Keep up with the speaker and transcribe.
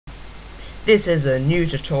This is a new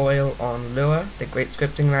tutorial on Lua, the great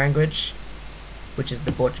scripting language, which is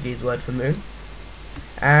the Portuguese word for moon.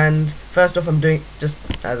 And first off, I'm doing, just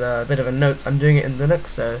as a bit of a note, I'm doing it in Linux,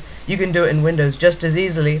 so you can do it in Windows just as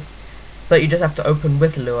easily, but you just have to open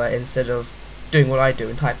with Lua instead of doing what I do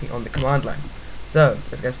and typing on the command line. So,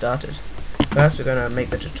 let's get started. First, we're going to make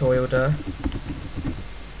the tutorial dir.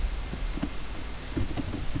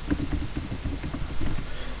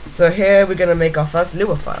 So here we're going to make our first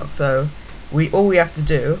Lua file. So all we have to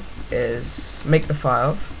do is make the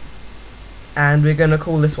file, and we're going to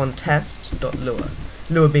call this one test.lua.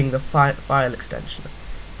 Lua being the file extension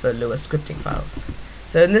for Lua scripting files.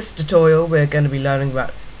 So in this tutorial we're going to be learning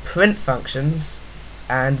about print functions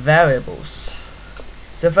and variables.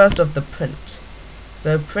 So first off, the print.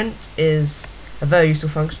 So print is a very useful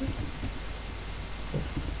function. Oh,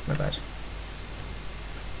 my bad.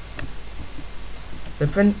 So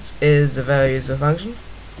print is a very useful function.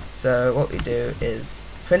 So what we do is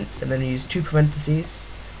print, and then we use two parentheses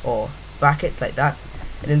or brackets like that,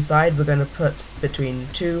 and inside we're going to put between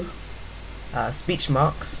two speech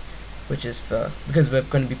marks, which is because we're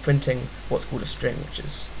going to be printing what's called a string, which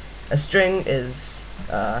is a string is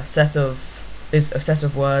a set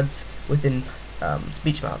of words within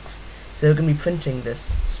speech marks. So we're going to be printing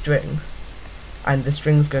this string, and the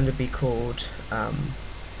string is going to be called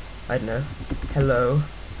I don't know, hello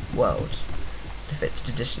world, to fit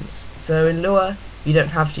traditions. So in Lua you don't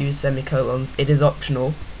have to use semicolons. It is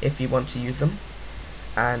optional if you want to use them.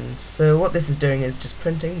 And so what this is doing is just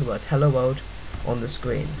printing the words hello world on the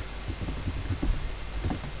screen.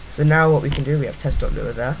 So now what we can do, we have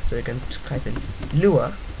test.lua there, so we can type in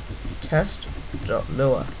Lua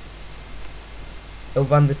test.lua. It'll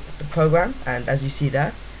run the program, and as you see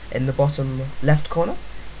there in the bottom left corner,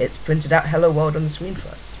 it's printed out hello world on the screen for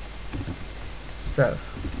us. So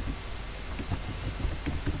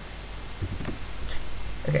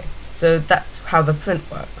okay, so that's how the print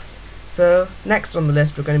works. So next on the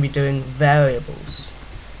list we're going to be doing variables.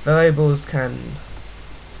 Variables can,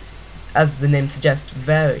 as the name suggests,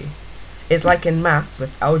 vary. It's like in maths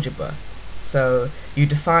with algebra. So you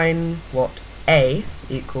define what a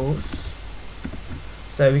equals.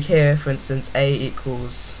 So here, for instance, a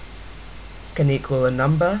can equal a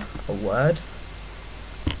number, a word,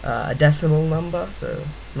 a decimal number. So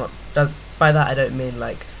by that I don't mean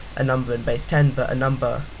like a number in base 10, but a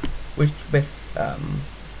number with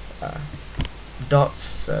dots,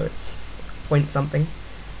 so it's point something,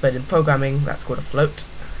 but in programming that's called a float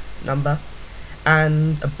number,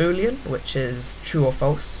 and a boolean, which is true or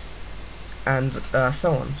false, and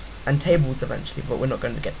so on, and tables eventually, but we're not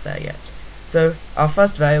going to get there yet. So our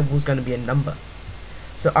first variable is going to be a number,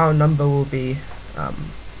 so our number will be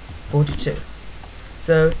 42.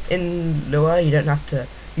 So in Lua you don't have to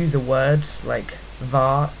use a word like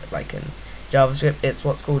var, like in JavaScript. It's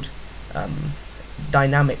what's called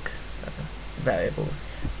dynamic variables,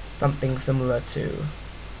 something similar to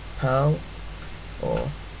Perl or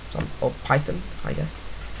Python, I guess.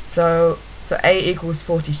 So a equals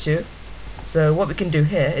 42. So what we can do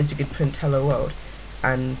here is we can print hello world,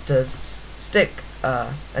 and stick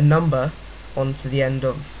a number onto the end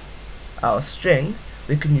of our string.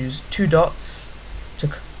 We can use two dots to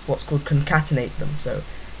what's called concatenate them, so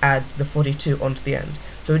add the 42 onto the end.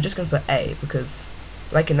 So we're just going to put a, because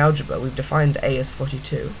like in algebra we've defined a as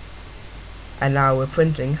 42, and now we're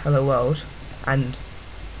printing hello world and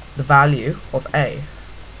the value of a.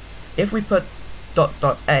 If we put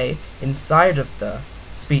 .a inside of the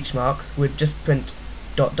speech marks, we'd just print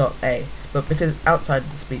 .a, but because outside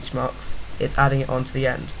the speech marks it's adding it onto the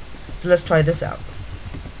end. So let's try this out.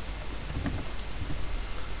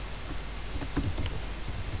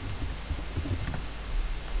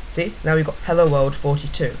 See, now we've got hello world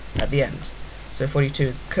 42 at the end. So 42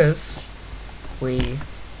 is because we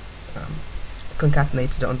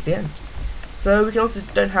concatenated it onto the end. So we can also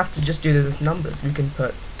don't have to just do this as numbers. We can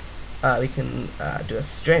put do a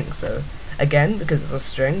string. So again, because it's a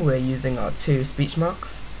string, we're using our two speech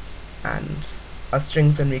marks, and our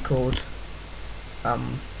string's going to be called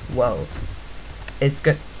world. It's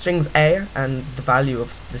got strings a, and the value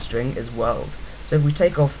of the string is world. So if we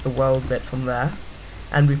take off the world bit from there,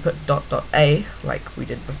 and we put .a like we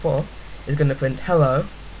did before, it's going to print hello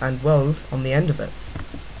and world on the end of it.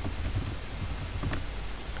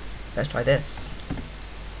 Let's try this.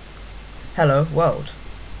 Hello world.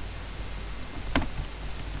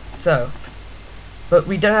 So, but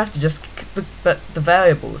we don't have to just, but the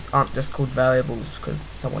variables aren't just called variables because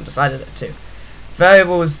someone decided it to.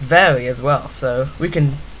 Variables vary as well, so we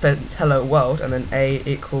can print hello world and then a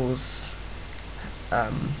equals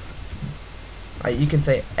you can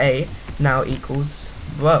say a now equals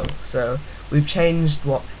bro. So we've changed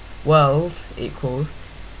what world equal.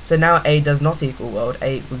 So now A does not equal world,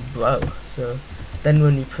 A equals bro. So then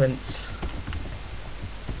when we print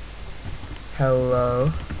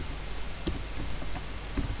hello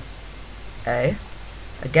A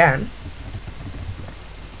again,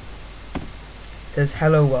 there's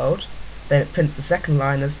hello world, then it prints the second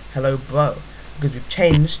line as hello bro, because we've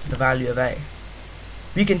changed the value of A.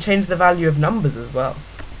 We can change the value of numbers as well.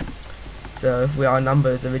 So if our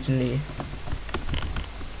numbers originally,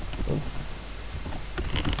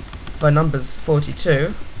 for numbers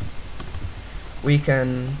 42, we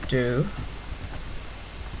can do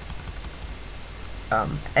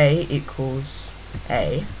A equals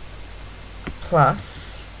A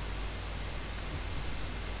plus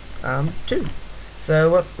 2.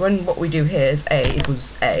 So what we do here is A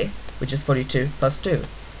equals A, which is 42 plus 2,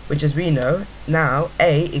 which, as we know, now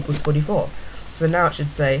A equals 44. So now it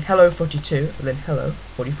should say hello 42 and then hello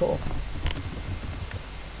 44.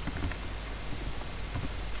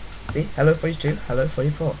 See, hello 42, hello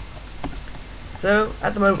 44. So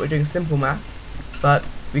at the moment we're doing simple maths, but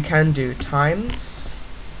we can do times,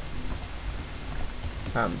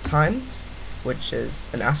 which is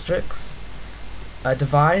an asterisk,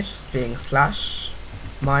 divide being slash,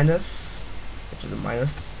 minus, which is a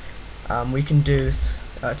minus. We can do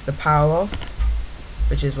to the power of,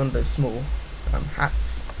 which is one of those small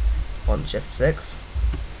hats on shift 6,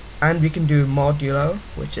 and we can do modulo,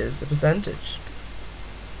 which is a percentage.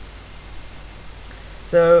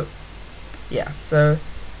 So yeah, so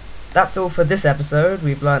that's all for this episode.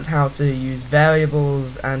 We've learnt how to use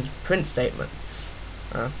variables and print statements.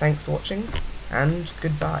 Thanks for watching, and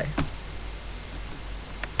goodbye.